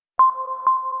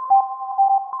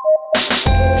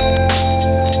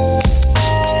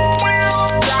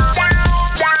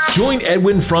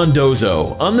Edwin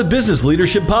Frondozo on the Business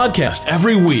Leadership Podcast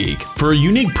every week for a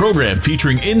unique program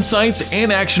featuring insights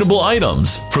and actionable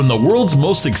items from the world's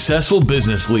most successful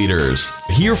business leaders.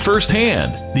 Hear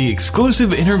firsthand the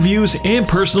exclusive interviews and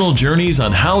personal journeys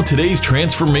on how today's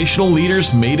transformational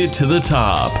leaders made it to the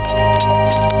top.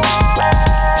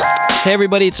 Hey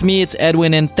everybody, it's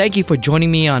Edwin, and thank you for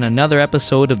joining me on another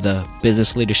episode of the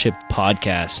Business Leadership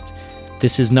Podcast.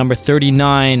 This is number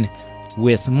 39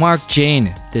 with Mark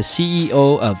Jaine, the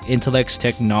CEO of Intellex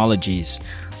Technologies,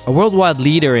 a worldwide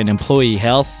leader in employee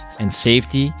health and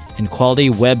safety and quality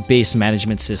web-based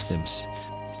management systems.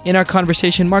 In our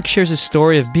conversation, Mark shares his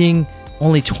story of being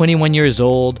only 21 years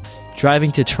old,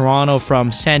 driving to Toronto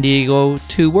from San Diego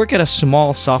to work at a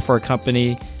small software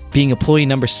company, being employee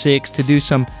number 6 to do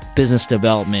some business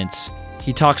development.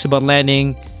 He talks about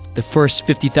landing the first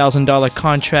 $50,000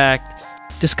 contract,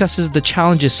 discusses the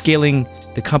challenges scaling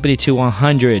the company to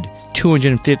 100,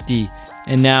 250,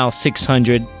 and now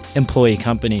 600 employee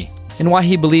company, and why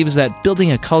he believes that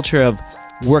building a culture of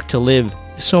work to live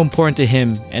is so important to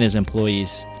him and his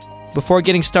employees. Before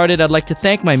getting started, I'd like to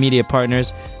thank my media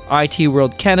partners, IT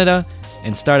World Canada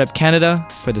and Startup Canada,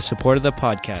 for the support of the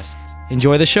podcast.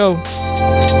 Enjoy the show.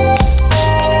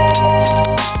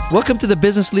 Welcome to the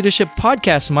Business Leadership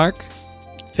Podcast, Mark.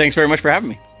 Thanks very much for having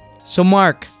me. So,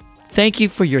 Mark, thank you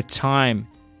for your time.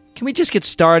 Can we just get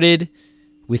started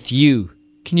with you?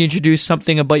 Can you introduce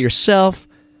something about yourself?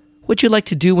 What you like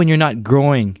to do when you're not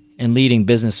growing and leading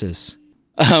businesses?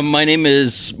 My name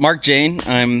is Mark Jaine.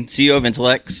 I'm CEO of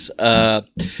Intellex.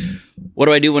 What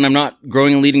do I do when I'm not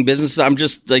growing and leading businesses? I'm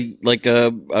just like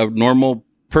a normal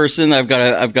person. I've got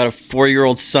a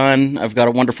 4-year-old son. I've got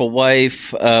a wonderful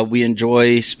wife. We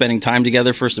enjoy spending time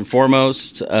together first and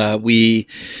foremost. We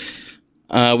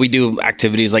do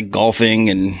activities like golfing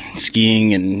and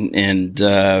skiing and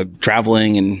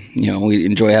traveling, and we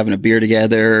enjoy having a beer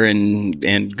together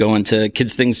and going to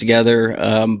kids things together.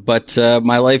 But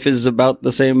my life is about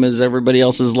the same as everybody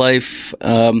else's life,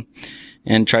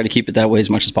 and try to keep it that way as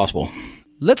much as possible.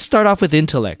 Let's start off with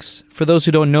Intellex. For those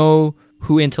who don't know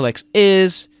who Intellex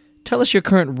is, tell us your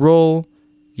current role,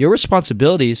 your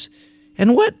responsibilities,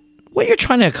 and what you're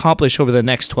trying to accomplish over the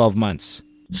next 12 months.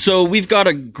 So we've got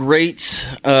a great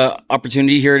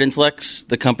opportunity here at Intellex.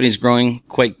 The company's growing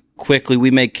quite quickly. We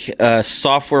make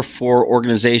software for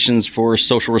organizations for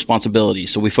social responsibility.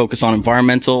 So we focus on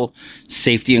environmental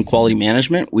safety and quality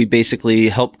management. We basically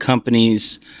help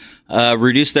companies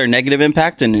reduce their negative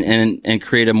impact and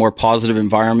create a more positive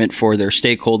environment for their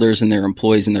stakeholders and their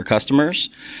employees and their customers.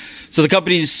 So the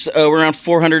company's we're around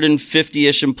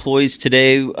 450-ish employees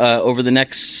today. Over the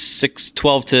next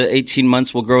 12 to 18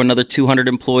 months, we'll grow another 200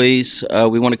 employees.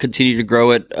 We want to continue to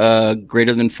grow at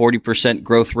greater than 40%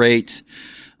 growth rate.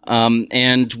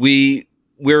 And we're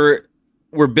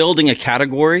building a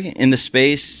category in the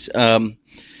space.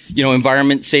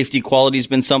 Environment, safety, quality has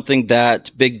been something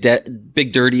that big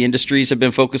dirty industries have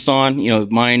been focused on,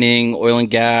 mining, oil and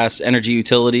gas, energy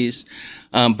utilities.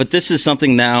 But this is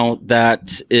something now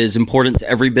that is important to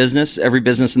every business. Every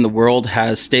business in the world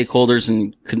has stakeholders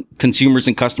and consumers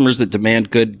and customers that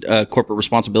demand good corporate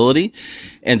responsibility.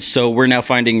 And so we're now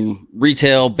finding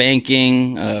retail,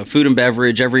 banking, food and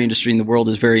beverage, every industry in the world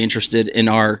is very interested in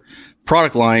our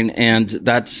product line. And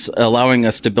that's allowing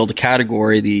us to build a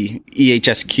category, the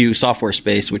EHSQ software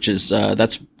space, which is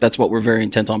that's what we're very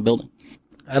intent on building.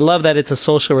 I love that it's a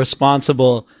social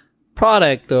responsible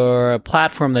product or a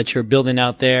platform that you're building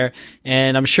out there.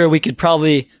 And I'm sure we could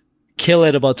probably kill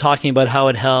it about talking about how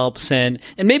it helps. And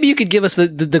maybe you could give us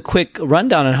the quick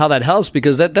rundown on how that helps,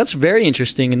 because that's very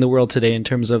interesting in the world today in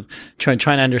terms of trying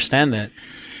to understand that.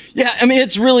 Yeah. I mean,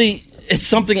 it's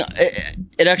something,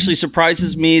 it actually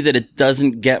surprises me that it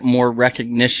doesn't get more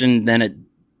recognition than it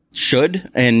should.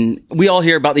 And we all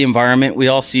hear about the environment. We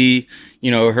all see,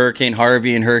 Hurricane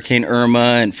Harvey and Hurricane Irma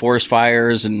and forest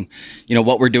fires and,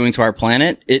 what we're doing to our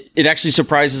planet. It actually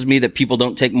surprises me that people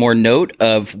don't take more note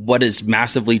of what is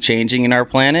massively changing in our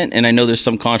planet. And I know there's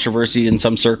some controversy in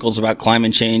some circles about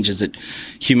climate change. Is it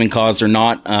human caused or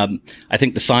not? I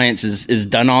think the science is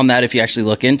done on that. If you actually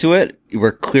look into it,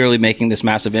 we're clearly making this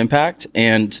massive impact.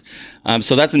 And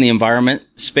so that's in the environment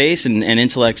space, and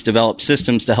Intellex develops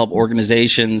systems to help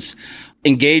organizations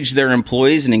engage their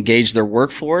employees and engage their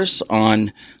workforce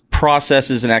on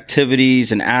processes and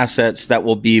activities and assets that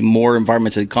will be more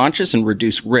environmentally conscious and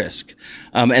reduce risk.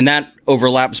 And that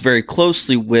overlaps very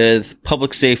closely with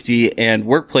public safety and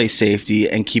workplace safety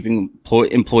and keeping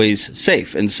employees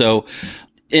safe. And so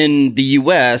in the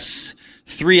US,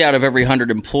 3 out of every 100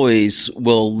 employees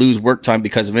will lose work time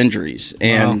because of injuries.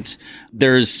 And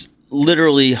there's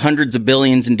literally hundreds of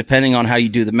billions, and depending on how you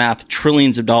do the math,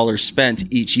 trillions of dollars spent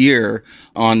each year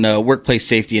on workplace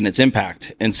safety and its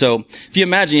impact. And so if you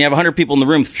imagine you have 100 people in the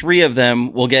room, 3 of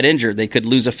them will get injured. They could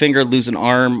lose a finger, lose an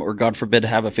arm, or God forbid,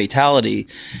 have a fatality.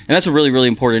 And that's a really, really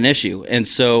important issue. And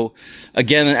so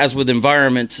again, as with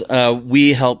environment,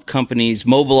 we help companies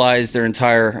mobilize their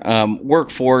entire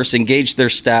workforce, engage their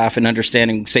staff in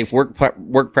understanding safe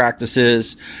work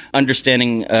practices,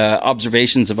 understanding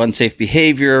observations of unsafe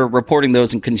behavior, reporting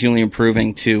those, and continually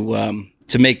improving to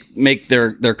make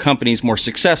their companies more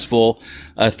successful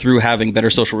through having better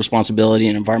social responsibility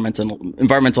and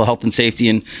environmental health and safety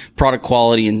and product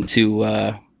quality, and to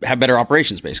have better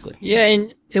operations, basically. Yeah,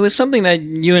 and it was something that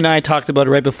you and I talked about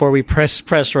right before we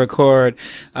press record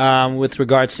with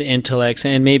regards to Intellex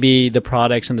and maybe the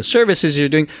products and the services you're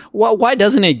doing. Why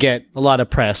doesn't it get a lot of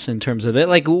press in terms of it?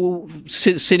 Like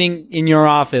sitting in your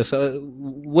office,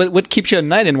 what keeps you at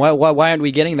night, and why aren't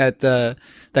we getting that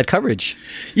coverage?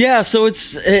 Yeah, so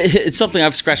it's something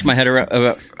I've scratched my head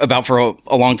about for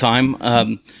a long time.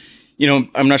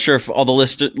 I'm not sure if all the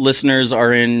listeners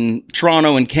are in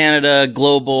Toronto and Canada,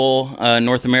 global,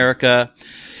 North America.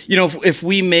 If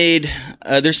we made,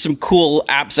 there's some cool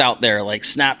apps out there like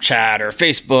Snapchat or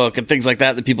Facebook and things like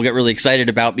that people get really excited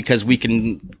about because we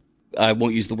can, I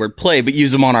won't use the word play, but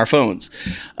use them on our phones.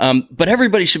 But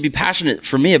everybody should be passionate,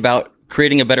 for me, about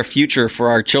creating a better future for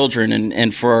our children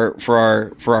and for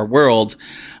our world.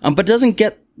 But it doesn't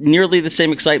get nearly the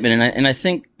same excitement. And I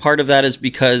think part of that is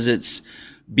because it's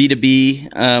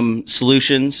B2B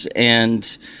solutions,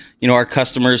 and our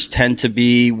customers tend to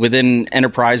be within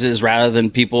enterprises rather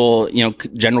than people,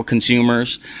 general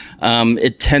consumers.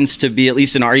 It tends to be, at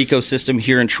least in our ecosystem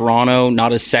here in Toronto,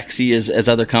 not as sexy as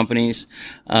other companies.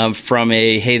 From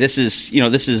a, hey, this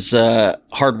is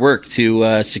hard work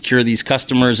to secure these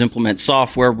customers, implement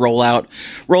software, roll out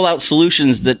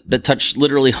solutions that touch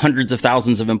literally hundreds of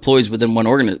thousands of employees within one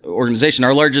organization.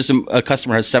 Our largest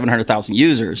customer has 700,000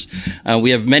 users. We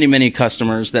have many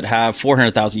customers that have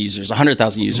 400,000 users,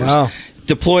 100,000 users. Wow.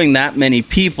 Deploying that many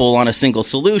people on a single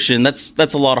solution, that's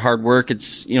a lot of hard work.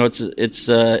 It's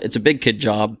a big kid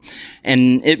job,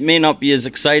 and it may not be as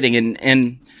exciting.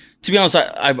 And to be honest,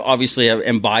 I've obviously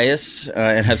am biased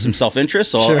and have some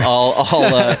self-interest, so sure.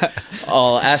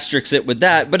 I'll asterisk it with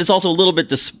that. But it's also a little bit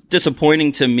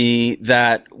disappointing to me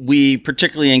that we,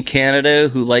 particularly in Canada,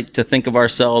 who like to think of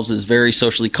ourselves as very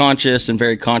socially conscious and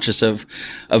very conscious of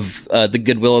the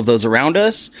goodwill of those around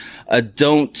us,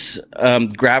 don't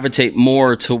gravitate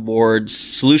more towards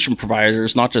solution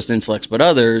providers, not just Intellex, but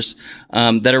others,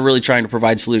 that are really trying to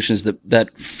provide solutions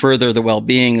that further the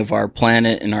well-being of our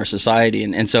planet and our society.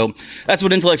 And so that's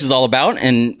what Intellex is all about.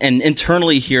 And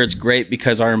internally here, it's great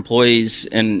because our employees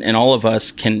and all of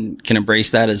us can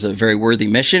embrace that as a very worthy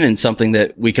mission and something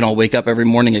that we can all wake up every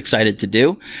morning excited to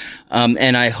do.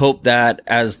 And I hope that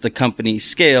as the company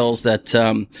scales, that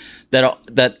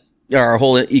our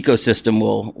whole ecosystem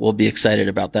will be excited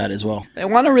about that as well. I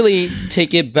want to really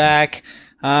take it back,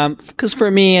 because for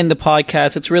me and the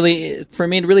podcast, it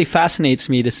really fascinates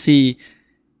me to see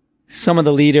some of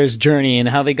the leaders' journey and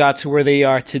how they got to where they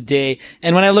are today.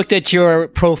 And when I looked at your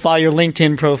profile, your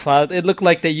LinkedIn profile, it looked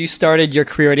like that you started your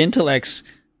career at Intellex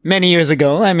many years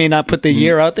ago. I may not put the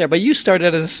year out there, but you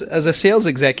started as a sales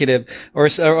executive or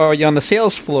on the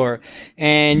sales floor,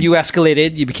 and you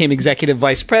escalated. You became executive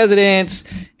vice president,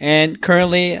 and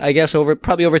currently, I guess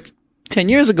probably over 10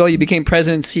 years ago, you became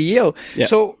president and CEO. Yeah.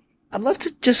 So I'd love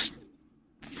to just,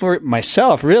 for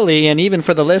myself, really, and even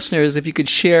for the listeners, if you could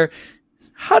share,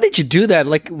 how did you do that?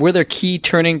 Like, were there key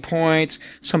turning points,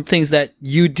 some things that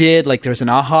you did, like there's an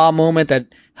aha moment that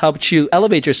helped you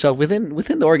elevate yourself within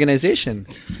the organization?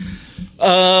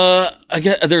 I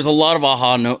guess there's a lot of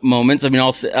aha moments. I mean,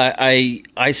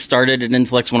 I started at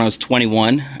Intellex when I was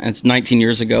 21, and it's 19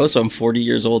 years ago, so I'm 40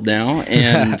 years old now.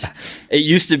 And it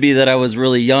used to be that I was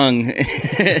really young,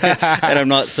 and I'm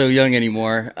not so young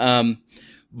anymore.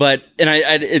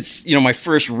 It's my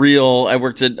first real, I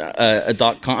worked at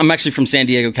a .com. I'm actually from San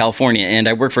Diego, California, and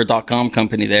I worked for a .com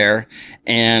company there.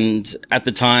 And at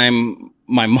the time,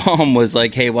 my mom was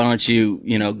like, hey, why don't you,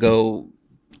 go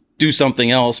do something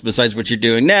else besides what you're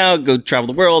doing now, go travel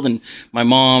the world. And my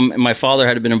mom and my father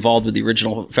had been involved with the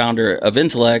original founder of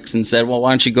Intellex and said, well,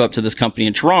 why don't you go up to this company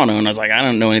in Toronto? And I was like, I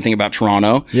don't know anything about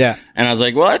Toronto. Yeah. And I was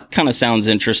like, well, that kind of sounds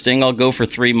interesting. I'll go for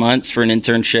 3 months for an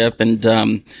internship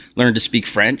and learn to speak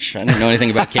French. I didn't know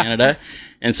anything about Canada.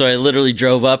 And so I literally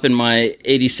drove up in my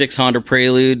 86 Honda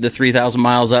Prelude, the 3,000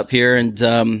 miles up here. And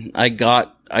I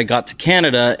got I got to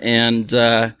Canada, and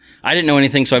I didn't know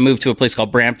anything, so I moved to a place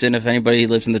called Brampton. If anybody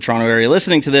lives in the Toronto area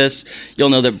listening to this, you'll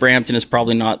know that Brampton is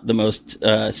probably not the most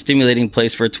stimulating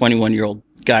place for a 21-year-old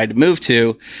guy to move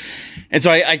to. And so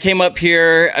I came up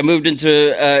here, I came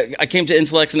to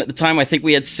Intelex, and at the time, I think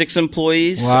we had 6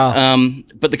 employees. Wow.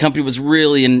 But the company was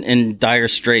really in dire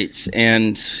straits.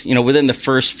 And, within the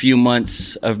first few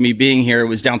months of me being here, it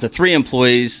was down to 3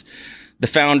 employees, the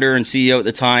founder and CEO at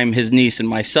the time, his niece, and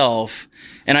myself.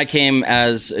 And I came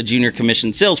as a junior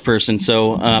commissioned salesperson.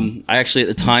 So I actually at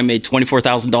the time made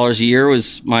 $24,000 a year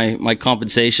was my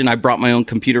compensation. I brought my own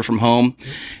computer from home.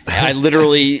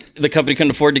 The company couldn't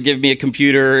afford to give me a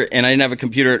computer, and I didn't have a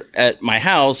computer at my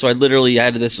house. So I literally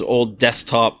had this old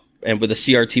desktop and with a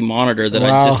CRT monitor that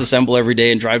I disassemble every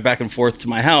day and drive back and forth to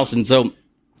my house. And so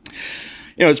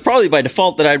it's probably by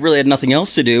default that I really had nothing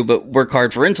else to do but work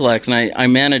hard for Intelex. And I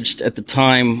managed at the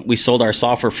time, we sold our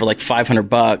software for like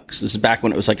 $500. This is back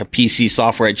when it was like a PC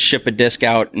software. I'd ship a disc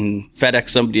out and FedEx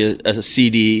somebody a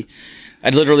CD.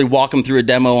 I'd literally walk them through a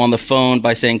demo on the phone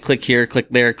by saying, click here, click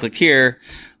there, click here.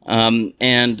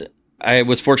 And I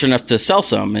was fortunate enough to sell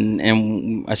some,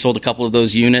 and I sold a couple of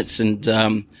those units,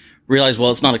 and realized,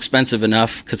 well, it's not expensive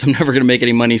enough because I'm never going to make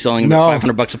any money selling them at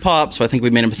 $500 a pop. So I think we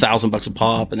made them $1,000 a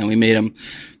pop, and then we made them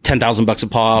 $10,000 a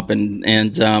pop. And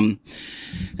then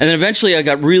eventually I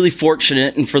got really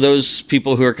fortunate. And for those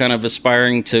people who are kind of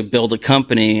aspiring to build a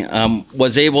company,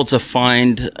 was able to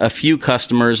find a few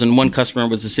customers. And one customer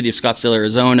was the city of Scottsdale,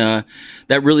 Arizona,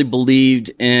 that really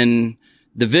believed in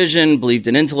the vision, believed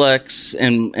in Intelex,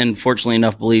 and fortunately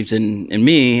enough, believed in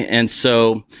me. And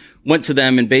so went to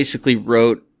them and basically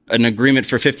wrote an agreement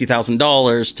for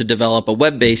 $50,000 to develop a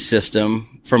web-based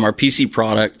system from our PC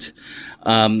product,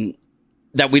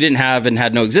 that we didn't have and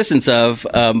had no existence of.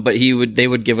 But they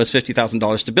would give us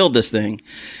 $50,000 to build this thing.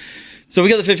 So we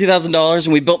got the $50,000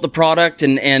 and we built the product,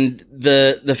 and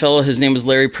the fellow, his name was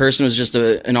Larry Person, was just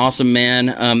an awesome man.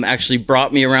 Actually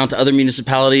brought me around to other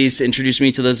municipalities, introduced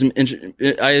me to those.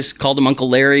 I just called him Uncle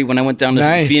Larry when I went down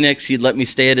to Phoenix. He'd let me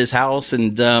stay at his house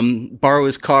and borrow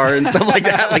his car and stuff like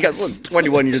that. Like I was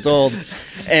 21 years old,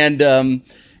 and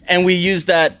we used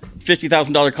that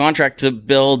 $50,000 contract to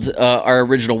build our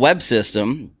original web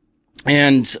system.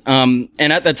 And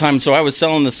at that time, so I was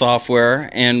selling the software,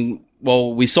 and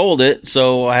well, we sold it,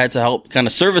 so I had to help kind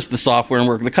of service the software and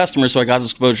work with the customer, so I got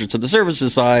exposure to the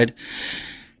services side.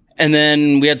 And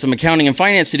then we had some accounting and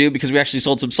finance to do because we actually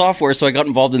sold some software, so I got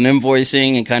involved in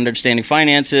invoicing and kind of understanding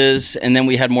finances. And then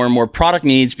we had more and more product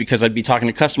needs because I'd be talking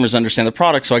to customers to understand the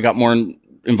product, so I got more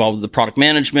involved with the product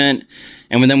management.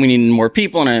 And then we needed more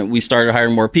people, and we started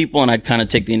hiring more people, and I'd kind of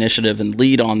take the initiative and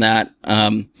lead on that.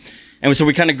 And so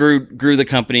we kind of grew the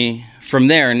company from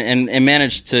there and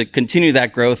managed to continue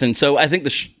that growth. And so I think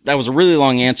that was a really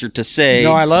long answer to say.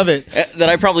 No, I love it. That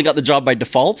I probably got the job by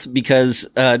default because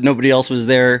nobody else was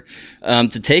there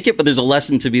to take it. But there's a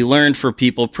lesson to be learned for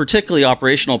people, particularly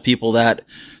operational people, that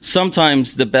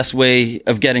sometimes the best way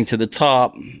of getting to the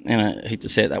top, and I hate to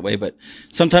say it that way, but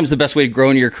sometimes the best way to grow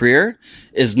in your career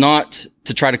is not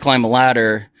to try to climb a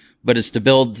ladder, but it's to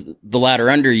build the ladder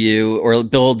under you or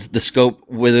build the scope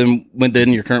within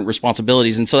your current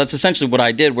responsibilities. And so that's essentially what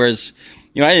I did. Whereas,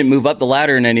 I didn't move up the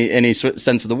ladder in any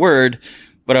sense of the word,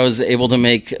 but I was able to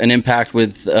make an impact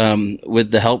with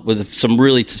the help with some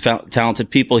really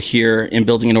talented people here in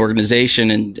building an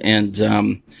organization, and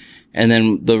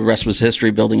then the rest was history,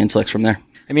 building Intelex from there.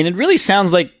 I mean, it really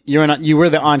sounds like you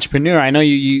were the entrepreneur. I know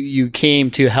you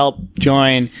came to help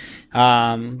join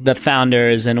the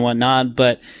founders and whatnot,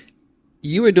 but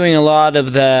you were doing a lot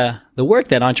of the work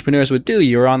that entrepreneurs would do.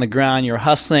 You were on the ground, you were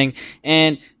hustling.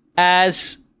 And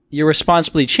as your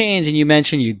responsibility changed, and you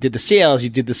mentioned you did the sales,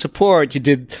 you did the support, you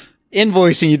did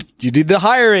invoicing, you did the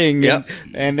hiring. Yep.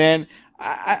 And then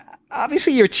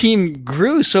obviously your team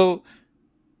grew. So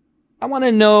I want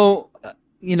to know,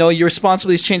 your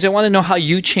responsibilities changed. I want to know how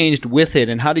you changed with it,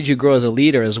 and how did you grow as a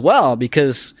leader as well?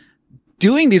 Because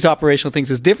doing these operational things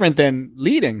is different than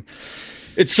leading.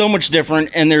 It's so much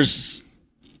different, and there's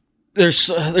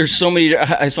so many.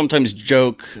 I sometimes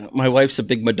joke. My wife's a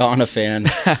big Madonna fan,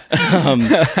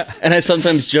 and I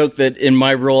sometimes joke that in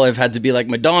my role I've had to be like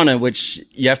Madonna, which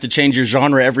you have to change your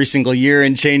genre every single year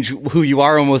and change who you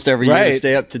are almost every year to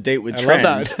stay up to date with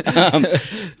trends.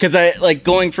 Because I like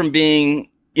going from being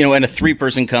in a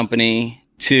 3-person company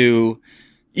to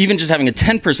even just having a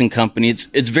 10-person company.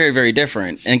 It's very, very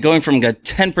different, and going from a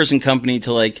 10-person company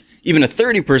to like even a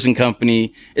 30-person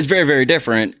company is very, very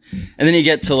different. And then you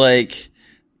get to like,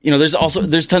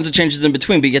 there's tons of changes in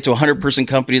between, but you get to a 100-person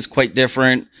company, it's quite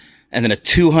different. And then at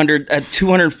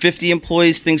 250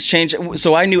 employees, things change.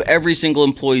 So I knew every single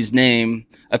employee's name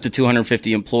up to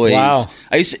 250 employees. Wow.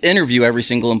 I used to interview every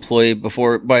single employee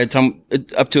by the time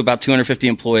up to about 250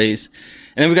 employees.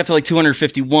 And then we got to like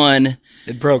 251.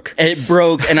 It broke.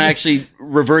 And I actually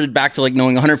reverted back to like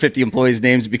knowing 150 employees'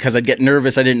 names because I'd get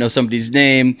nervous. I didn't know somebody's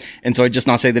name. And so I'd just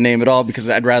not say the name at all because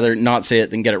I'd rather not say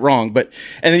it than get it wrong. And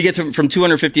then you get from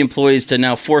 250 employees to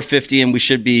now 450, and we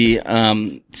should be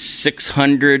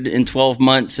 600 in 12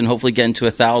 months and hopefully getting to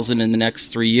 1,000 in the next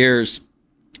 3 years.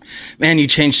 Man, you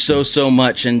change so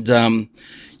much. And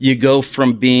you go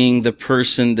from being the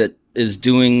person that is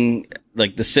doing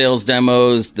like the sales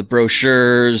demos, the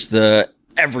brochures, the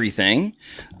everything,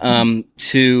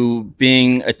 to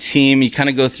being a team. You kind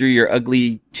of go through your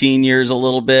ugly teen years a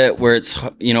little bit where it's,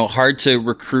 hard to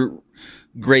recruit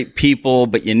great people,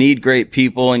 but you need great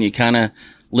people and you kind of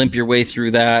limp your way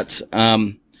through that.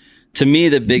 To me,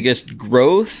 the biggest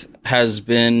growth has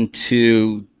been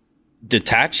to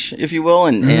detach, if you will,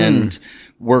 and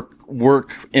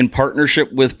work in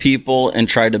partnership with people and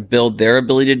try to build their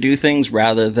ability to do things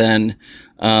rather than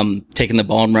taking the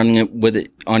ball and running with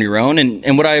it on your own.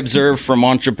 And what I observe from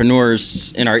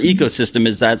entrepreneurs in our ecosystem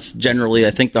is that's generally, I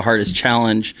think, the hardest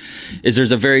challenge. Is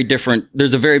there's a very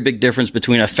big difference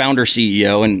between a founder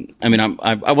CEO, and I mean,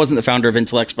 I wasn't the founder of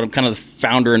Intellex, but I'm kind of the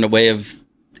founder in a way of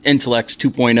Intellex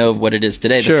 2.0 of what it is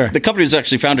today. Sure. The company was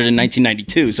actually founded in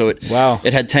 1992, so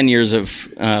it had 10 years of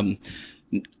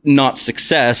not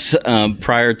success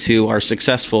prior to our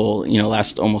successful,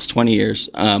 last almost 20 years.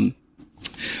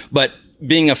 But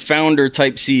being a founder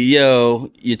type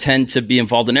CEO, you tend to be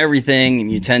involved in everything,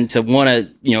 and you tend to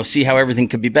want to, see how everything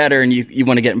could be better, and you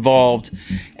want to get involved.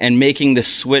 And making the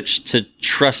switch to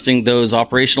trusting those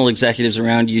operational executives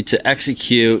around you to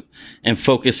execute and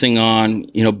focusing on,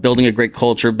 building a great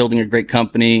culture, building a great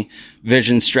company,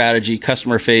 vision, strategy,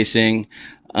 customer facing.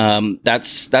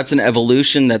 That's an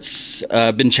evolution that's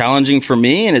been challenging for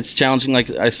me, and it's challenging.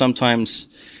 Like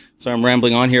sorry, I'm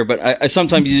rambling on here, but I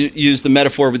sometimes use the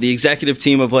metaphor with the executive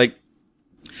team of like,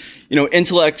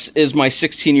 Intellex is my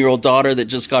 16-year-old daughter that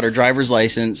just got her driver's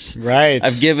license. Right.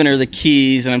 I've given her the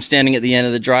keys, and I'm standing at the end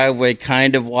of the driveway,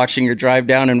 kind of watching her drive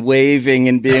down and waving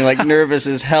and being like nervous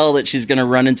as hell that she's going to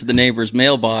run into the neighbor's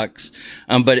mailbox.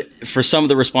 But for some of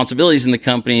the responsibilities in the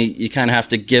company, you kind of have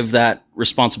to give that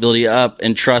responsibility up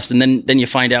and trust. And then you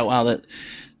find out, wow, that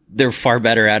they're far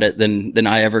better at it than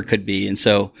I ever could be. And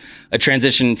so a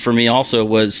transition for me also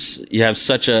was you have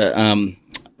such a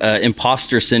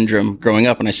imposter syndrome growing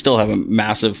up, and I still have a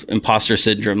massive imposter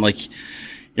syndrome. Like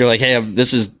you're like, hey,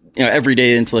 this is, every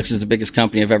day Intellex is the biggest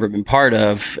company I've ever been part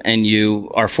of. And you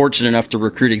are fortunate enough to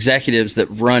recruit executives that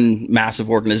run massive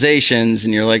organizations.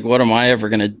 And you're like, what am I ever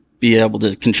going to be able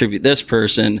to contribute this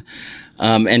person?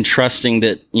 And trusting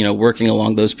that, working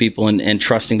along those people and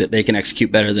trusting that they can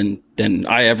execute better than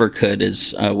I ever could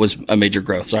was a major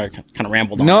growth. Sorry, I kind of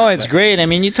rambled on. No, it's great. I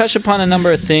mean, you touched upon a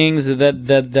number of things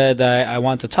that I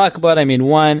want to talk about. I mean,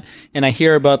 one, and I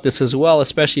hear about this as well,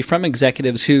 especially from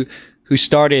executives who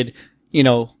started,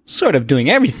 sort of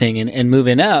doing everything and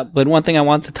moving up. But one thing I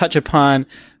want to touch upon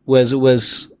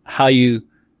was how you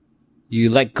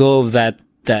let go of that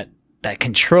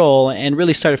control and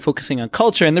really started focusing on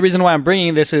culture. And the reason why I'm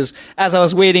bringing this is, as I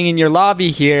was waiting in your lobby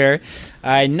here,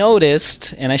 I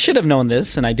noticed, and I should have known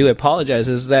this, and I do apologize,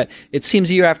 is that it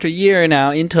seems year after year now,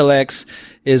 Intellex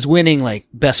is winning like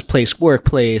best place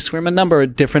workplace from a number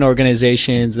of different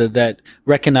organizations that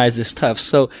recognize this stuff.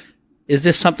 So is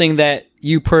this something that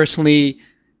you personally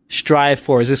strive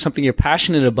for? Is this something you're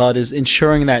passionate about, is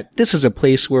ensuring that this is a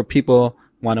place where people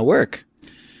want to work?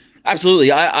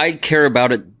 Absolutely. I care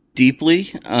about it deeply.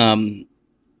 For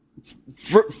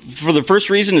the first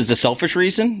reason is the selfish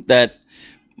reason that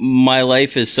my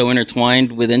life is so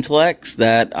intertwined with Intellex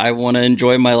that I want to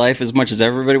enjoy my life as much as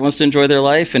everybody wants to enjoy their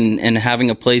life, and having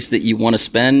a place that you want to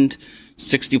spend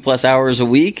 60 plus hours a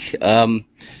week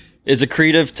is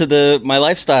accretive to my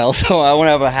lifestyle. So I want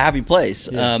to have a happy place.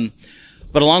 Yeah.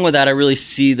 But along with that, I really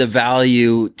see the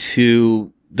value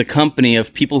to the company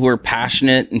of people who are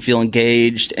passionate and feel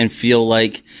engaged and feel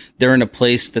like they're in a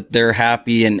place that they're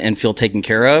happy and feel taken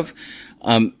care of,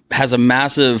 has a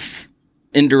massive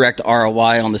indirect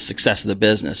ROI on the success of the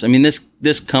business. I mean,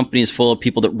 this company is full of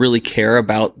people that really care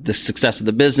about the success of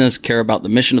the business, care about the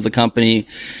mission of the company.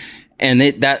 And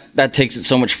that takes it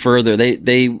so much further.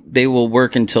 They will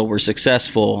work until we're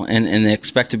successful and they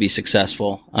expect to be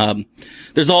successful.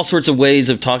 There's all sorts of ways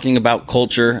of talking about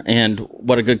culture and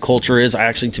what a good culture is.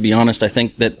 To be honest, I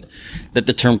think that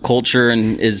the term culture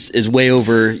is way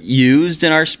overused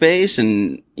in our space.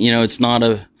 And, it's not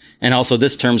and also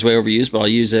this term's way overused, but I'll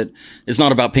use it. It's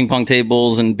not about ping pong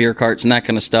tables and beer carts and that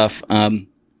kind of stuff.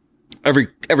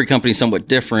 Every company is somewhat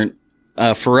different.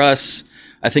 For us,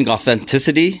 I think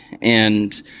authenticity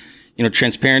and,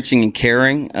 transparency and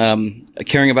caring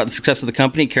about the success of the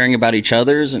company, caring about each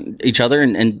other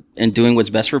and doing what's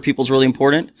best for people is really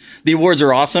important. The awards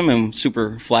are awesome. I'm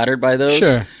super flattered by those.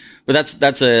 Sure. But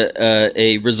that's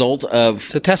a result of...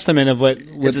 It's a testament of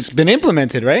what's been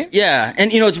implemented, right? Yeah.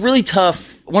 And, it's really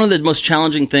tough. One of the most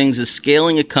challenging things is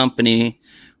scaling a company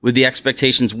with the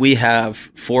expectations we have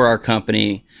for our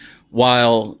company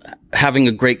while having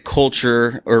a great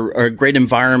culture or a great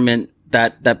environment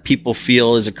that people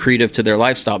feel is accretive to their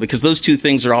lifestyle, because those two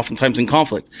things are oftentimes in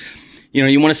conflict.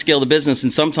 You want to scale the business,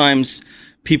 and sometimes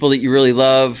people that you really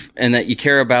love and that you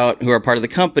care about who are part of the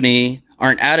company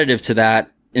aren't additive to that.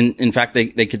 In fact,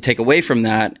 they could take away from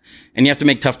that, and you have to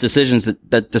make tough decisions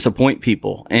that disappoint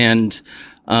people, and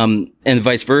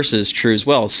vice versa is true as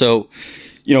well. So,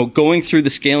 going through the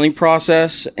scaling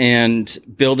process and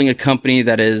building a company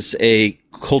that is a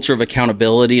culture of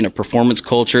accountability and a performance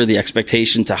culture, the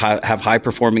expectation to have high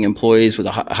performing employees with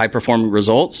high performing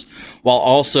results, while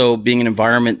also being an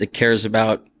environment that cares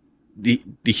about the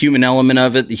human element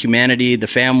of it, the humanity, the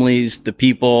families, the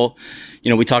people.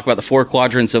 We talk about the 4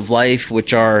 quadrants of life,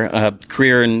 which are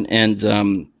career and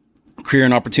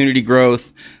opportunity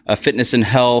growth, fitness and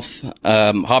health,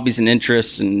 hobbies and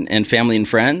interests, and family and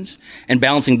friends. And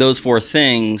balancing those 4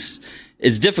 things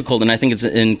is difficult, and I think it's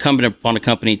incumbent upon a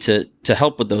company to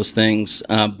help with those things.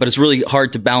 But it's really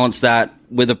hard to balance that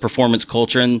with a performance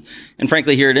culture. And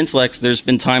frankly, here at Intellex, there's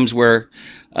been times where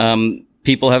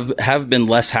people have been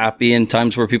less happy, and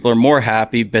times where people are more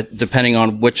happy, but depending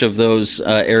on which of those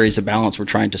areas of balance we're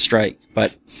trying to strike.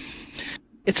 But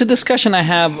it's a discussion I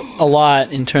have a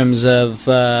lot in terms of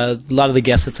a lot of the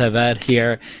guests that I've had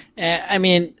here. I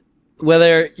mean,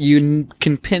 whether you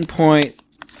can pinpoint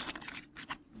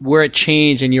where it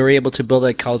changed and you were able to build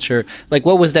that culture, like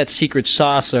what was that secret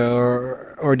sauce,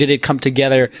 or did it come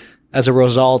together as a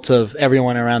result of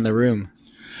everyone around the room?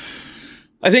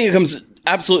 I think it comes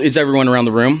absolutely as everyone around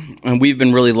the room, and we've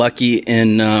been really lucky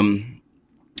in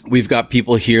we've got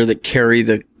people here that carry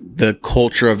the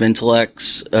culture of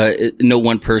Intellex. No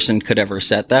one person could ever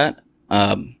set that,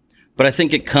 but I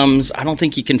think it comes. I don't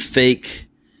think you can fake.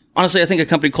 Honestly, I think a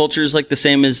company culture is like the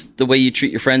same as the way you treat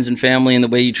your friends and family, and the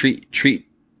way you treat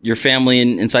your family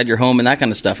inside your home and that kind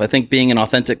of stuff. I think being an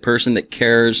authentic person that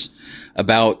cares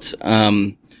about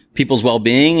people's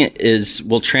well-being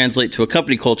will translate to a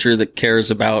company culture that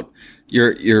cares about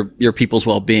your people's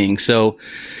well-being. So,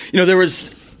 there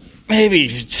was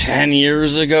maybe 10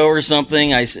 years ago or something,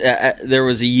 there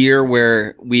was a year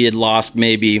where we had lost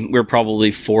we were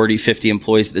probably 40, 50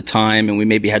 employees at the time, and we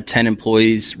maybe had 10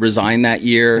 employees resign that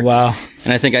year. Wow.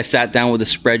 And I think I sat down with a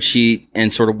spreadsheet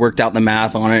and sort of worked out the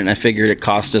math on it, and I figured it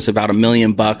cost us about $1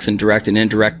 million in direct and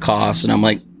indirect costs. And I'm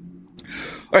like,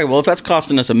 all right, well, if that's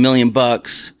costing us $1 million,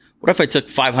 what if I took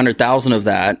 500,000 of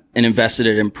that and invested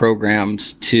it in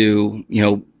programs to,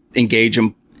 engage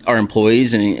our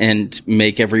employees and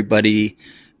make everybody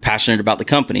passionate about the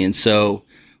company? And so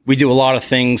we do a lot of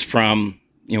things from,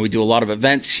 we do a lot of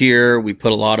events here. We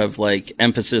put a lot of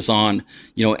emphasis on,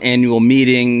 annual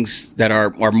meetings that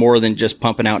are more than just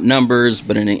pumping out numbers,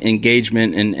 but an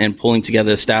engagement and pulling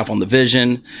together the staff on the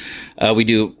vision.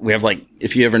 We have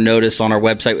if you ever notice on our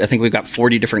website, I think we've got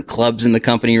 40 different clubs in the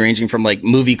company, ranging from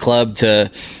movie club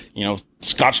to,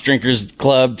 Scotch drinkers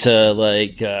club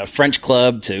to French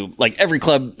club to every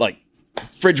club,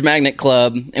 fridge magnet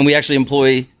club. And we actually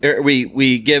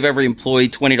we give every employee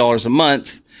 $20 a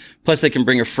month. Plus they can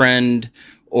bring a friend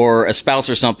or a spouse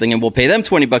or something, and we'll pay them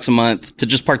 $20 a month to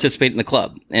just participate in the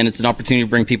club. And it's an opportunity to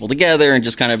bring people together and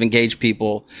just kind of engage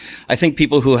people. I think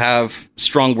people who have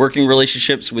strong working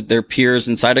relationships with their peers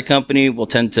inside a company will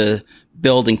tend to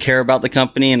build and care about the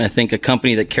company. And I think a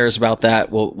company that cares about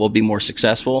that will be more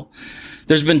successful.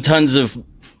 There's been tons of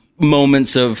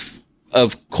moments of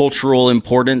cultural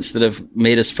importance that have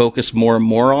made us focus more and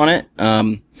more on it.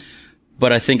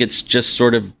 But I think it's just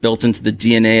sort of built into the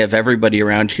DNA of everybody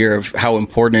around here of how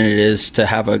important it is to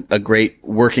have a great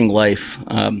working life.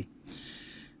 And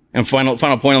final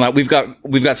point on that,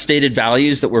 we've got stated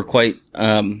values that we're quite,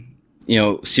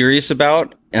 serious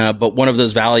about. But one of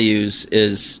those values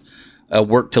is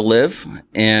work to live,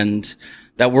 and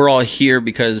that we're all here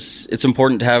because it's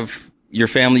important to have your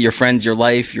family, your friends, your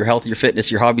life, your health, your fitness,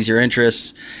 your hobbies, your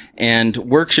interests, and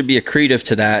work should be accretive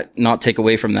to that, not take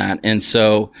away from that. And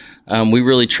so, we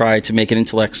really try to make an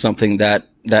Intellex something that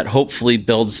hopefully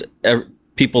builds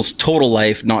people's total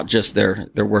life, not just their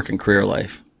work and career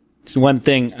life. It's one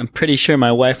thing I'm pretty sure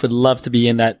my wife would love to be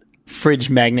in that fridge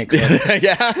magnet club.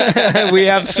 Yeah. We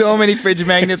have so many fridge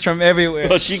magnets from everywhere.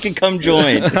 Well, she can come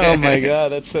join. Oh my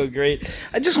God, that's so great.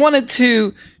 I just wanted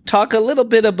to talk a little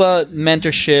bit about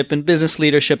mentorship and business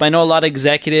leadership. I know a lot of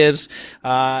executives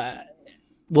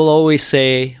will always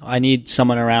say, I need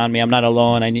someone around me. I'm not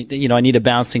alone. I need to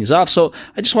bounce things off. So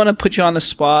I just want to put you on the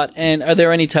spot. And are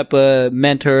there any type of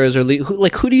mentors or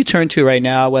who do you turn to right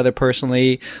now, whether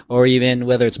personally or even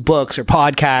whether it's books or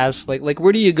podcasts? Like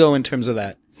where do you go in terms of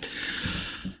that?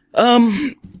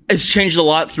 It's changed a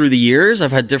lot through the years.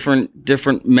 I've had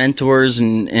different mentors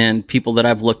and people that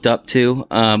I've looked up to.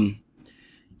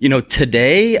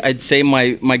 Today I'd say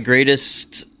my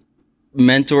greatest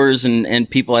mentors and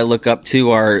people I look up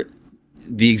to are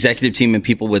the executive team and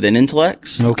people within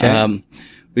Intellex. Okay.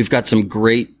 We've got some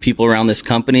great people around this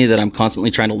company that I'm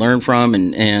constantly trying to learn from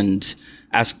and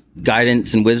ask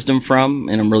guidance and wisdom from.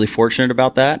 And I'm really fortunate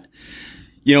about that.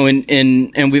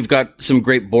 And we've got some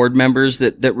great board members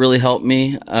that really help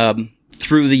me.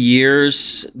 Through the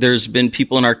years, there's been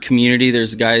people in our community.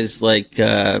 There's guys like,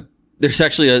 there's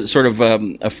actually a sort of a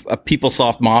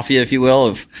PeopleSoft mafia, if you will,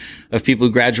 of people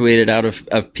who graduated out of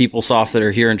PeopleSoft that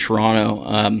are here in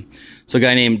Toronto. So a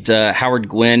guy named Howard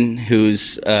Gwynn,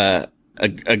 who's a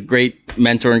great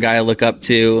mentor and guy I look up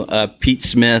to. Pete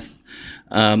Smith,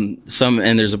 and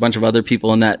there's a bunch of other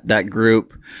people in that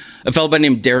group. A fellow by the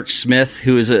name Derek Smith,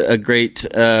 who is a great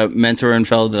mentor and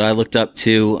fellow that I looked up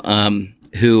to,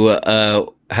 who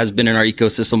has been in our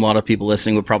ecosystem. A lot of people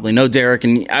listening would probably know Derek,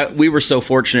 and we were so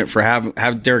fortunate for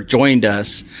have Derek joined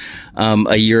us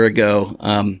a year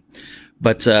ago,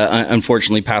 but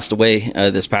unfortunately passed away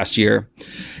this past year.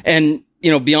 And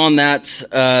beyond that,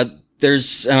 and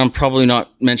I'm probably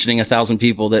not mentioning 1,000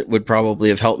 people that would probably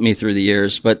have helped me through the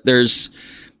years, but there's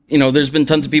been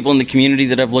tons of people in the community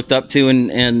that I've looked up to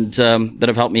and that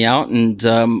have helped me out. And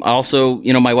also,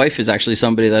 my wife is actually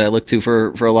somebody that I look to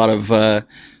for a lot of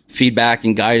feedback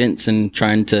and guidance and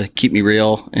trying to keep me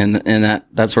real and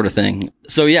that sort of thing.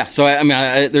 So yeah,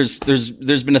 there's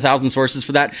been 1,000 sources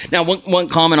for that. Now, one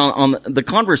comment on the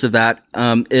converse of that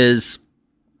is,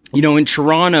 in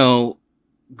Toronto,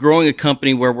 growing a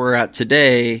company where we're at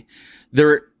today,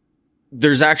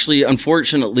 there's actually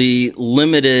unfortunately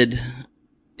limited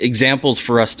examples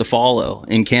for us to follow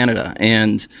in Canada.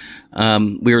 And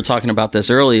we were talking about this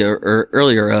earlier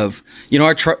of,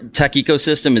 our tech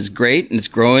ecosystem is great and it's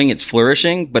growing, it's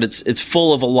flourishing, but it's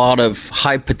full of a lot of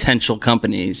high potential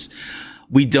companies.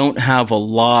 We don't have a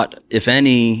lot, if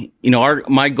any,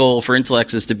 my goal for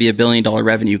Intellex is to be $1 billion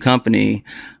revenue company.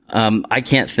 I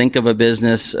can't think of a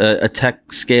business, a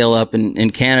tech scale up in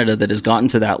Canada that has gotten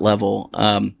to that level.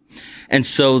 And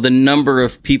so the number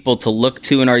of people to look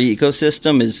to in our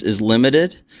ecosystem is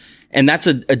limited. And that's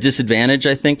a disadvantage,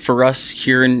 I think, for us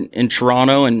here in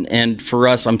Toronto. And for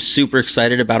us, I'm super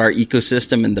excited about our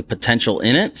ecosystem and the potential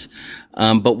in it.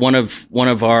 But one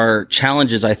of our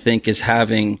challenges, I think, is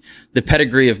having the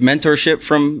pedigree of mentorship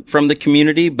from the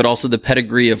community, but also the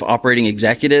pedigree of operating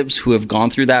executives who have gone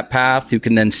through that path, who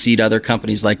can then seed other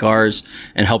companies like ours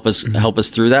and help us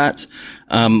through that.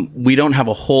 We don't have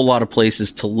a whole lot of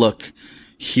places to look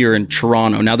here in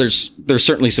Toronto. Now there's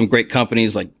certainly some great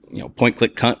companies like, Point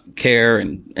Click Care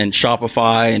and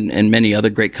Shopify and many other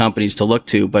great companies to look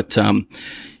to. But,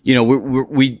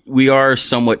 we are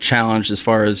somewhat challenged as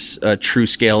far as true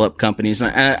scale up companies.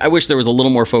 And I wish there was a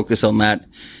little more focus on that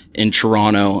in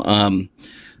Toronto.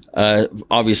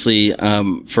 Obviously,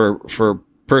 for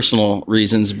personal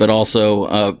reasons, but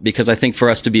also because I think for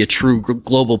us to be a true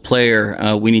global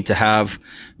player, we need to have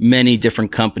many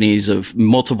different companies of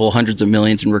multiple hundreds of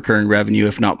millions in recurring revenue,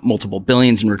 if not multiple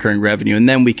billions in recurring revenue. And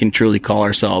then we can truly call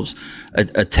ourselves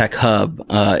a tech hub.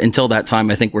 Until that time,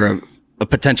 I think we're a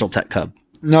potential tech hub.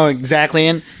 No, exactly.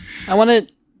 And I want to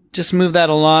just move that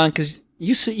along because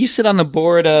you sit on the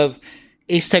board of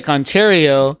Ace Tech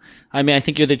Ontario. I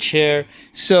think you're the chair.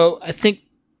 So I think,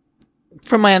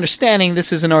 from my understanding,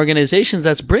 this is an organization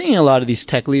that's bringing a lot of these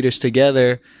tech leaders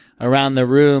together around the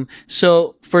room.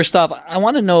 So first off, I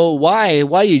want to know why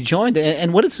you joined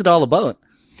and what is it all about?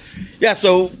 Yeah,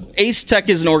 so Ace Tech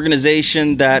is an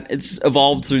organization that it's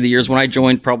evolved through the years. When I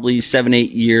joined probably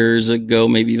 7-8 years ago,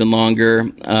 maybe even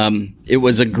longer, it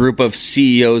was a group of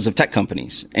CEOs of tech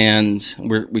companies, and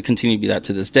we continue to be that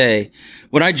to this day.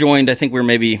 When I joined, I think we were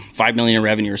maybe 5 million in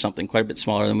revenue or something, quite a bit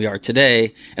smaller than we are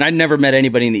today. And I'd never met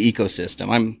anybody in the ecosystem.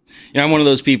 I'm one of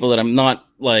those people that I'm not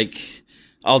like,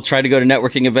 I'll try to go to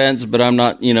networking events, but I'm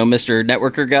not, Mr.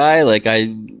 Networker guy. Like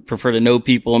I prefer to know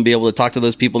people and be able to talk to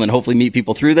those people and then hopefully meet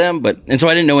people through them. And so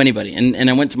I didn't know anybody. And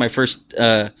I went to my first,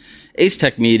 Ace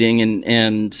Tech meeting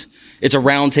and it's a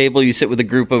round table. You sit with a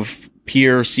group of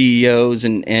peer CEOs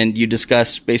and you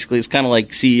discuss basically, it's kind of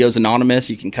like CEOs Anonymous.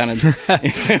 You can kind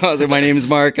of, my name is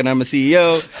Mark and I'm a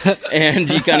CEO, and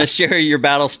you kind of share your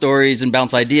battle stories and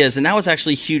bounce ideas. And that was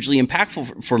actually hugely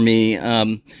impactful for me,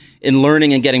 in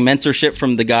learning and getting mentorship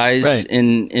from the guys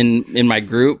in my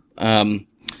group.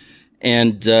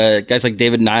 And guys like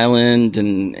David Nyland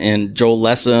and Joel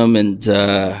Lessem and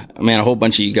a whole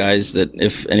bunch of you guys that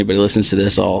if anybody listens to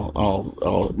this,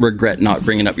 I'll regret not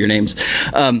bringing up your names.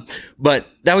 But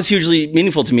that was hugely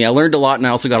meaningful to me. I learned a lot, and I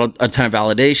also got a ton of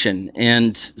validation.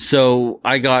 And so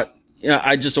I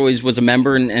just always was a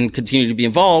member and continued to be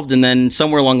involved. And then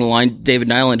somewhere along the line, David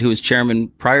Nyland, who was chairman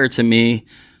prior to me,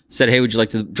 said, "Hey, would you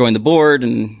like to join the board?"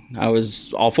 And I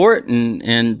was all for it.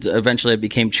 And eventually I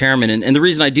became chairman. And the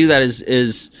reason I do that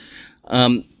is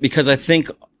because I think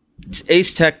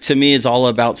Ace Tech to me is all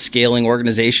about scaling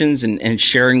organizations and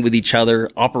sharing with each other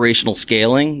operational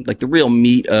scaling, like the real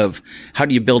meat of how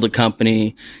do you build a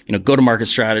company, go to market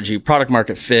strategy, product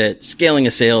market fit, scaling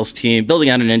a sales team, building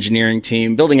out an engineering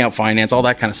team, building out finance, all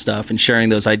that kind of stuff, and sharing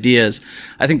those ideas.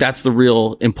 I think that's the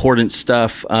real important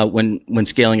stuff when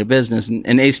scaling a business.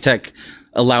 And Ace Tech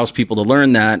allows people to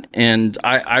learn that. And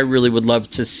I really would love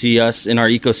to see us in our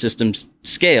ecosystems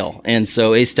scale. And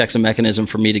so Ace Tech's a mechanism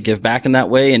for me to give back in that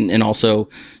way and also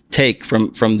take from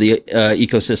the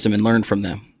ecosystem and learn from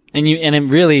them. And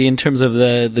really in terms of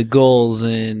the goals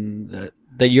and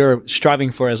that you're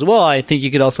striving for as well, I think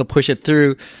you could also push it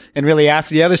through and really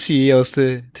ask the other CEOs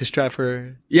to strive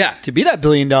for to be that $1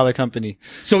 billion company.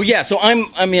 So I'm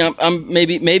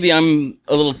maybe I'm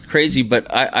a little crazy, but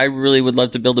I really would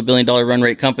love to build a $1 billion run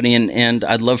rate company, and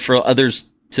I'd love for others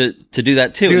to do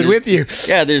that too. Do it with you.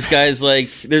 Yeah, there's guys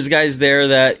there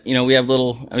that, we have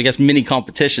little, I guess, mini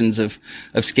competitions of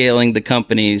scaling the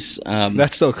companies.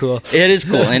 That's so cool. It is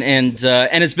cool. And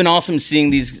it's been awesome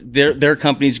seeing their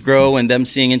companies grow and them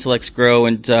seeing Intellects grow.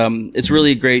 And, it's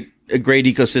really a great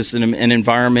ecosystem and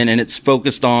environment. And it's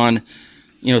focused on,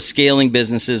 scaling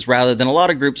businesses rather than a lot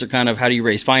of groups are kind of how do you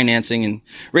raise financing, and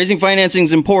raising financing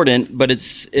is important, but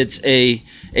it's a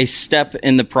step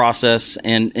in the process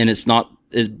and it's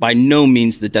by no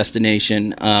means the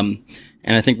destination. And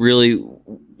I think really,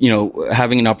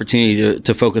 having an opportunity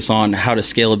to focus on how to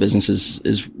scale a business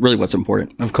is really what's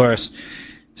important. Of course.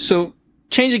 So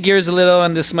changing gears a little,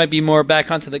 and this might be more back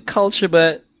onto the culture,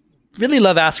 but really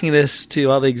love asking this to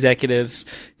all the executives,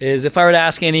 is if I were to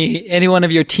ask any one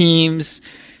of your teams,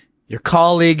 your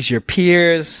colleagues, your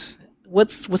peers,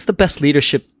 what's the best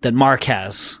leadership that Mark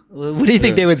has? What do you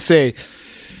think they would say?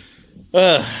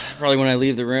 Probably when I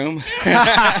leave the room.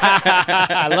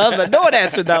 I love that. No one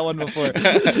answered that one before.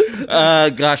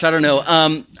 Gosh, I don't know.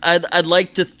 I'd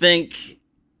like to think,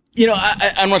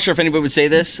 I'm not sure if anybody would say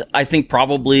this. I think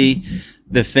probably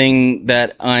the thing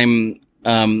that I'm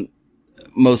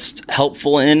most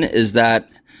helpful in is that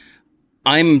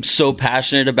I'm so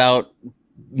passionate about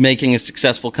making a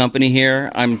successful company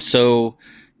here. I'm so,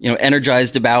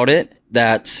 energized about it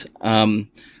that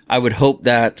I would hope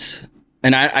that.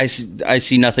 And I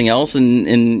see nothing else at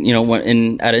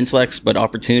Intellects but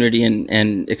opportunity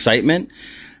and excitement.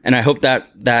 And I hope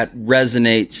that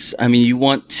resonates. I mean, you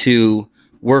want to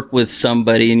work with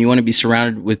somebody and you want to be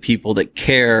surrounded with people that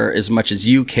care as much as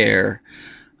you care.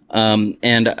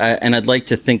 And I'd like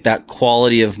to think that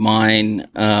quality of mine,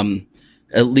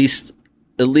 at least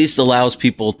allows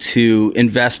people to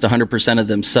invest 100% of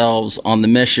themselves on the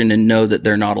mission and know that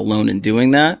they're not alone in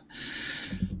doing that.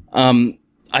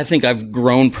 I think I've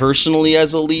grown personally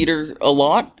as a leader a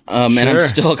lot, and I'm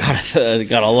still got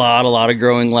a lot of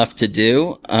growing left to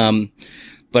do.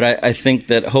 But I think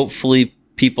that hopefully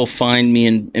people find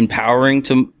me empowering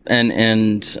to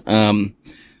and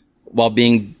while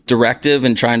being directive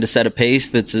and trying to set a pace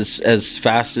that's as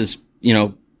fast as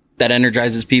that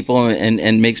energizes people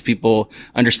and makes people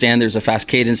understand there's a fast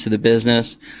cadence to the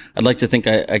business. I'd like to think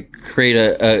I create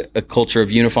a culture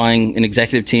of unifying an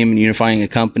executive team and unifying a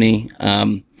company.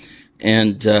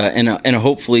 And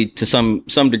hopefully to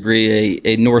some degree,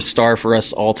 a North Star for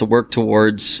us all to work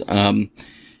towards, and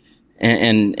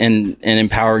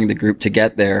empowering the group to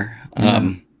get there.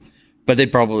 But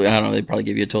they'd probably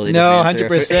give you a totally different answer.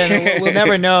 100%. We'll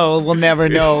never know. We'll never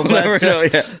know.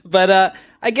 But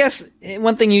I guess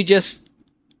one thing you just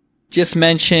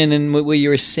mentioned and what you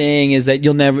were saying is that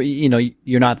you'll never,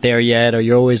 you're not there yet, or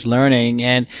you're always learning.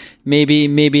 And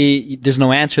maybe there's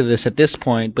no answer to this at this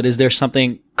point, but is there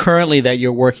something currently that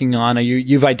you're working on, or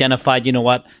you've identified,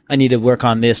 I need to work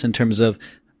on this in terms of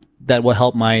that will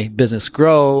help my business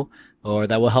grow? or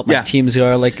that will help my teams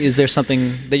grow? Like, is there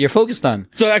something that you're focused on?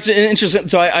 So actually, interesting.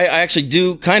 So I actually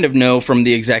do kind of know from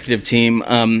the executive team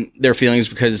their feelings,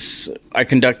 because we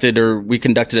conducted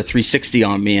a 360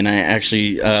 on me, and I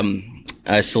actually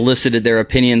I solicited their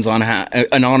opinions on how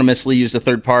anonymously, used a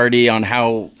third party on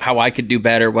how I could do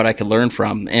better, what I could learn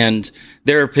from, and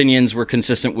their opinions were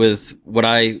consistent with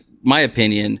my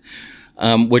opinion,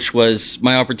 which was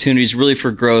my opportunities really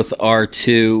for growth are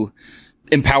to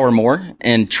empower more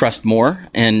and trust more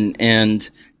and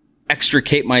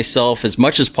extricate myself as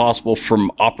much as possible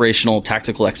from operational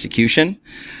tactical execution,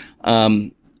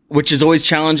 which is always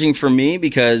challenging for me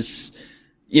because,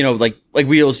 like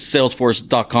we use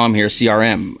Salesforce.com here,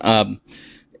 CRM,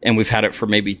 and we've had it for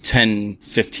maybe 10,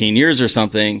 15 years or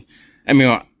something. I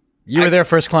mean, you were their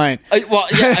first client. I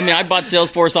bought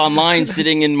Salesforce online,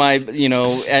 sitting in my,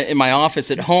 in my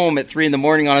office at home at 3 a.m.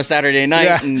 on a Saturday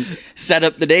night, and set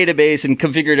up the database and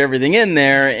configured everything in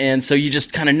there. And so you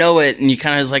just kind of know it, and you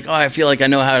kind of is like, oh, I feel like I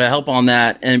know how to help on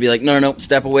that, and be like, no,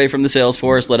 step away from the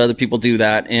Salesforce, let other people do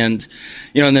that. And,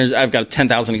 and I've got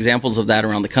 10,000 examples of that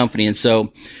around the company. And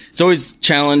so it's always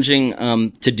challenging,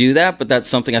 to do that, but that's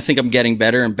something I think I'm getting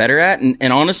better and better at.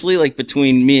 And honestly, like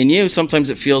between me and you, sometimes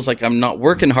it feels like I'm not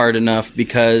working hard enough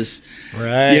because,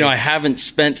 I haven't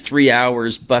spent 3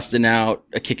 hours busting out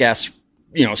a kick-ass,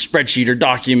 spreadsheet or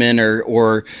document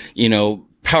or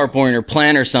PowerPoint or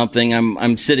plan or something.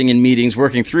 I'm sitting in meetings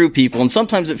working through people, and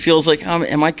sometimes it feels like,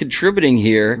 am I contributing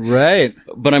here? Right.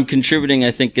 But I'm contributing,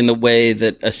 I think, in the way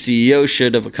that a CEO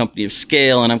should of a company of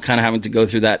scale, and I'm kind of having to go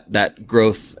through that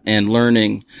growth and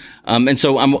learning. And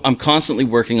so I'm constantly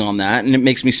working on that, and it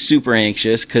makes me super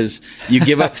anxious because you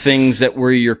give up things that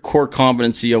were your core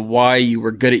competency of why you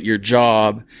were good at your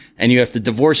job, and you have to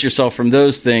divorce yourself from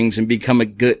those things and become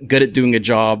good at doing a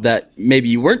job that maybe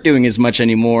you weren't doing as much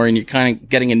anymore, and you're kind of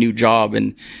getting a new job.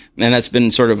 And that's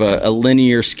been sort of a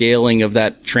linear scaling of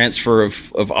that transfer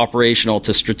of operational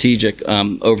to strategic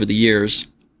over the years.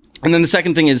 And then the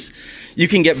second thing is you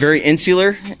can get very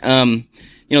insular.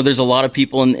 There's a lot of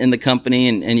people in the company,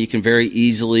 and you can very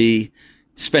easily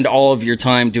spend all of your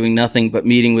time doing nothing but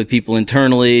meeting with people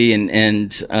internally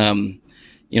and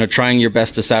trying your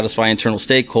best to satisfy internal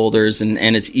stakeholders.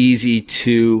 And it's easy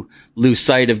to lose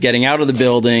sight of getting out of the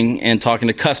building and talking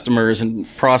to customers and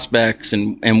prospects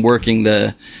and working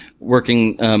the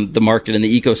market and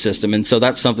the ecosystem. And so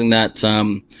that's something that,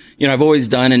 I've always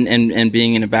done, and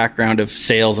being in a background of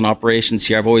sales and operations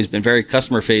here, I've always been very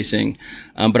customer facing.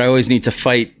 But I always need to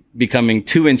fight becoming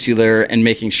too insular and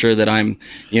making sure that I'm,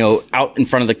 out in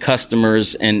front of the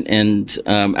customers and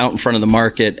out in front of the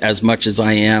market as much as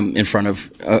I am in front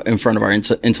of our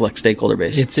intellect stakeholder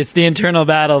base. It's the internal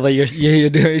battle that you're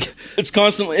doing. It's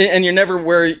constantly, and you're never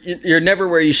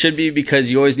where you should be, because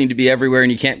you always need to be everywhere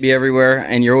and you can't be everywhere,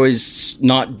 and you're always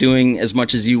not doing as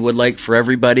much as you would like for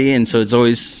everybody. And so it's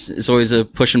always a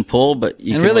push and pull, but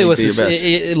you can really do your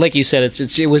best. Like you said,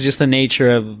 it was just the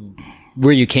nature of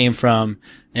where you came from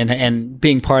and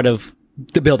being part of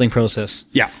the building process.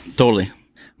 Yeah, totally.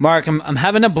 Mark, I'm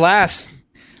having a blast.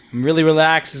 I'm really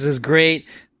relaxed. This is great.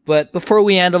 But before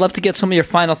we end, I'd love to get some of your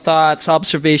final thoughts,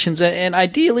 observations, and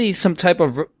ideally some type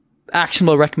of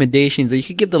actionable recommendations that you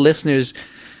could give the listeners,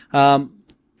 for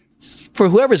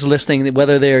whoever's listening,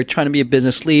 whether they're trying to be a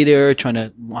business leader, trying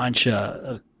to launch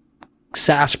a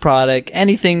SaaS product,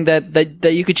 anything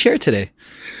that you could share today.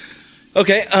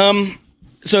 Okay.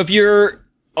 So if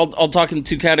I'll talk in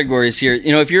two categories here.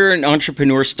 If you're an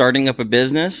entrepreneur starting up a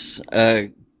business,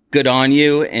 good on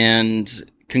you, and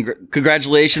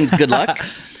congratulations. Good luck.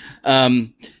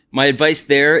 My advice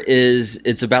there is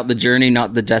it's about the journey,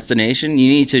 not the destination. You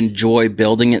need to enjoy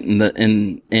building it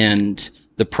and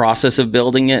the process of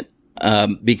building it,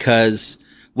 because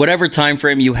whatever time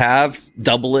frame you have,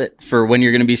 double it for when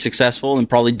you're going to be successful, and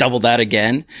probably double that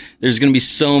again. There's going to be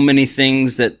so many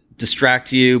things that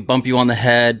distract you, bump you on the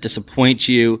head, disappoint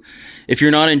you. If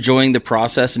you're not enjoying the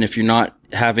process, and if you're not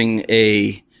having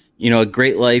a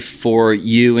great life for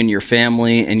you and your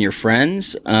family and your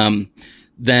friends,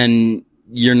 then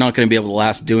you're not going to be able to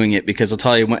last doing it. Because I'll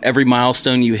tell you, every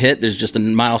milestone you hit, there's just a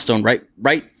milestone right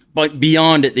but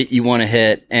beyond it that you want to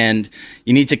hit, and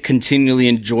you need to continually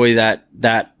enjoy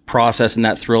that process and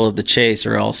that thrill of the chase,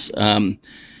 or else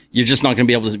you're just not going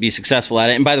to be able to be successful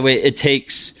at it. And by the way, it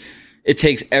takes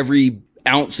every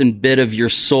ounce and bit of your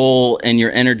soul and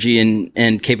your energy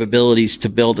and capabilities to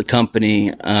build a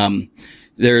company.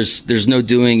 There's no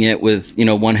doing it with,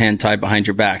 one hand tied behind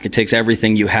your back. It takes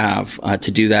everything you have,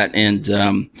 to do that.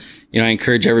 And, I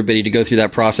encourage everybody to go through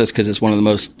that process, because it's one of the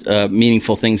most,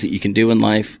 meaningful things that you can do in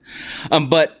life.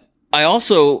 But I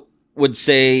also would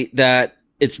say that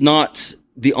it's not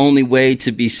the only way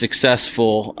to be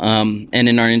successful. And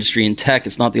in our industry in tech,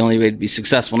 it's not the only way to be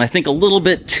successful. And I think a little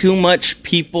bit too much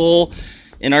people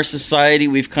in our society,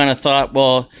 we've kind of thought,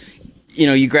 well,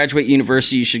 you graduate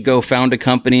university, you should go found a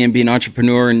company and be an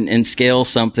entrepreneur and scale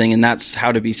something. And that's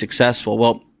how to be successful.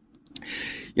 Well,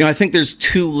 I think there's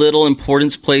too little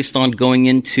importance placed on going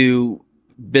into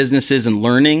businesses and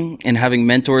learning and having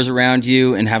mentors around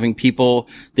you and having people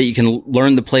that you can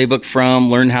learn the playbook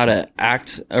from, learn how to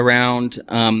act around,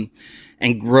 and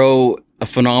grow a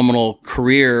phenomenal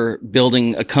career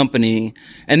building a company,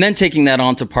 and then taking that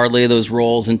on to parlay those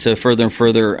roles into further and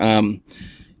further,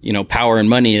 power and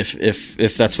money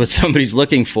if that's what somebody's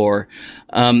looking for.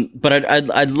 But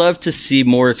I'd love to see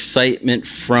more excitement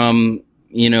from,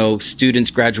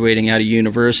 students graduating out of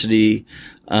university,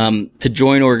 to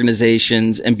join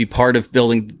organizations and be part of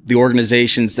building the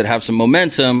organizations that have some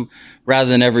momentum rather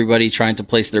than everybody trying to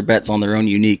place their bets on their own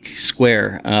unique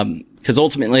square. Because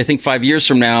ultimately, I think 5 years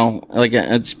from now, like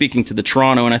speaking to the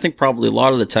Toronto, and I think probably a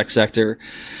lot of the tech sector,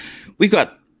 we've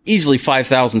got easily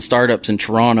 5,000 startups in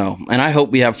Toronto. And I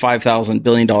hope we have $5,000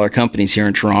 billion companies here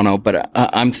in Toronto, but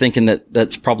I'm thinking that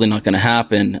that's probably not going to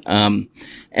happen.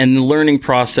 And the learning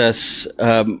process,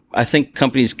 I think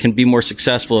companies can be more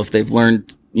successful if they've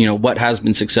learned, what has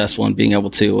been successful and being able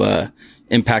to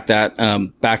impact that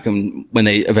back when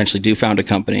they eventually do found a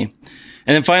company.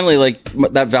 And then finally, like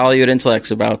that value at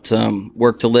Intellect's about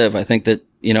work to live. I think that,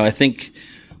 I think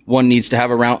one needs to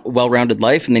have a well-rounded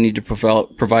life, and they need to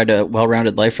provide a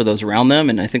well-rounded life for those around them.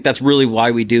 And I think that's really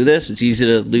why we do this. It's easy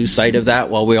to lose sight of that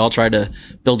while we all try to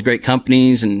build great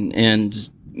companies and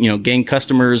gain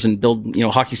customers and build,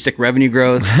 hockey stick revenue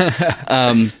growth.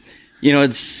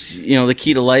 It's, the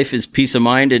key to life is peace of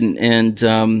mind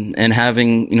and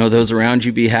having, those around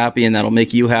you be happy, and that'll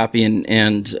make you happy.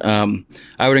 And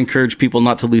I would encourage people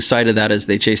not to lose sight of that as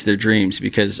they chase their dreams,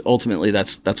 because ultimately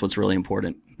that's what's really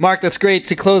important. Mark, that's great.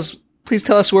 To close, please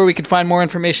tell us where we can find more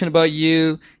information about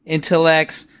you,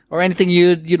 Intellects, or anything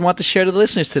you'd want to share to the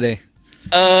listeners today.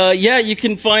 You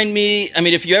can find me. I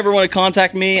mean, if you ever want to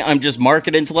contact me, I'm just Mark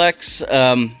at Intellects.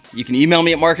 You can email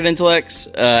me at Mark at Intellects,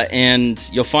 and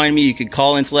you'll find me. You can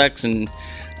call Intellects and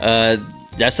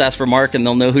just ask for Mark, and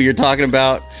they'll know who you're talking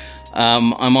about.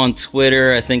 I'm on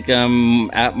Twitter. I think I'm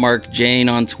at Mark Jaine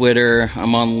on Twitter.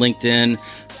 I'm on LinkedIn,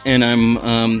 and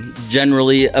I'm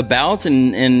generally about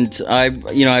and I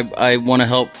want to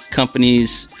help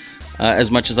companies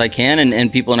as much as I can,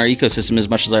 and people in our ecosystem as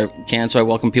much as I can. So I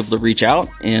welcome people to reach out.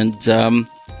 And,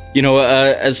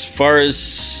 as far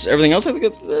as everything else, I think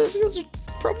that's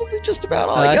probably just about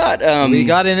all I got. We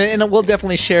got it, and we'll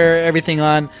definitely share everything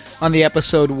on the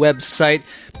episode website.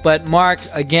 But Mark,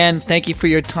 again, thank you for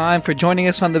your time, for joining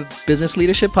us on the Business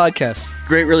Leadership Podcast.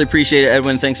 Great. Really appreciate it,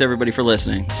 Edwin. Thanks everybody for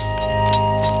listening.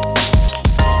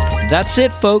 That's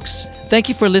it, folks. Thank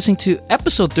you for listening to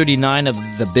episode 39 of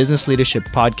the Business Leadership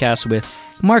Podcast with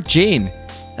Mark Jaine.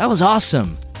 That was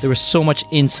awesome. There was so much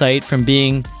insight from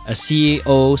being a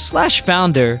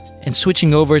CEO/founder and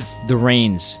switching over the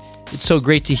reins. It's so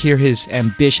great to hear his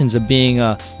ambitions of being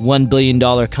a $1 billion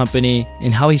company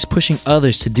and how he's pushing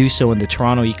others to do so in the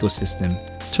Toronto ecosystem.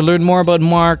 To learn more about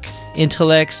Mark,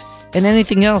 Intellects, and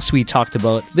anything else we talked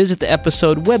about, visit the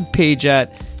episode webpage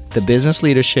at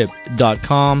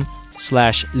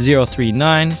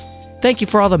thebusinessleadership.com/039. Thank you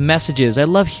for all the messages. I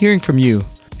love hearing from you,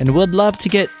 and would love to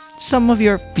get some of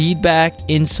your feedback,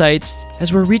 insights,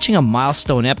 as we're reaching a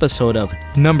milestone episode of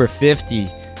number 50.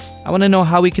 I want to know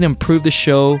how we can improve the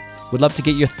show. Would love to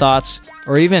get your thoughts,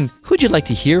 or even who'd you like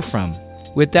to hear from.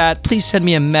 With that, please send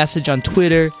me a message on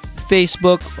Twitter,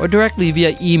 Facebook, or directly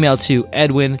via email to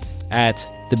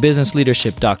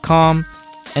edwin@thebusinessleadership.com.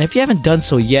 And if you haven't done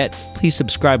so yet, please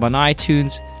subscribe on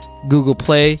iTunes, Google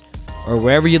Play, or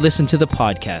wherever you listen to the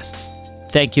podcast.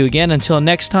 Thank you again. Until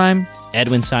next time,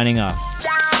 Edwin signing off.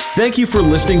 Thank you for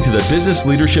listening to the Business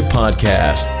Leadership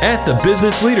Podcast at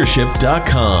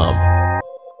thebusinessleadership.com.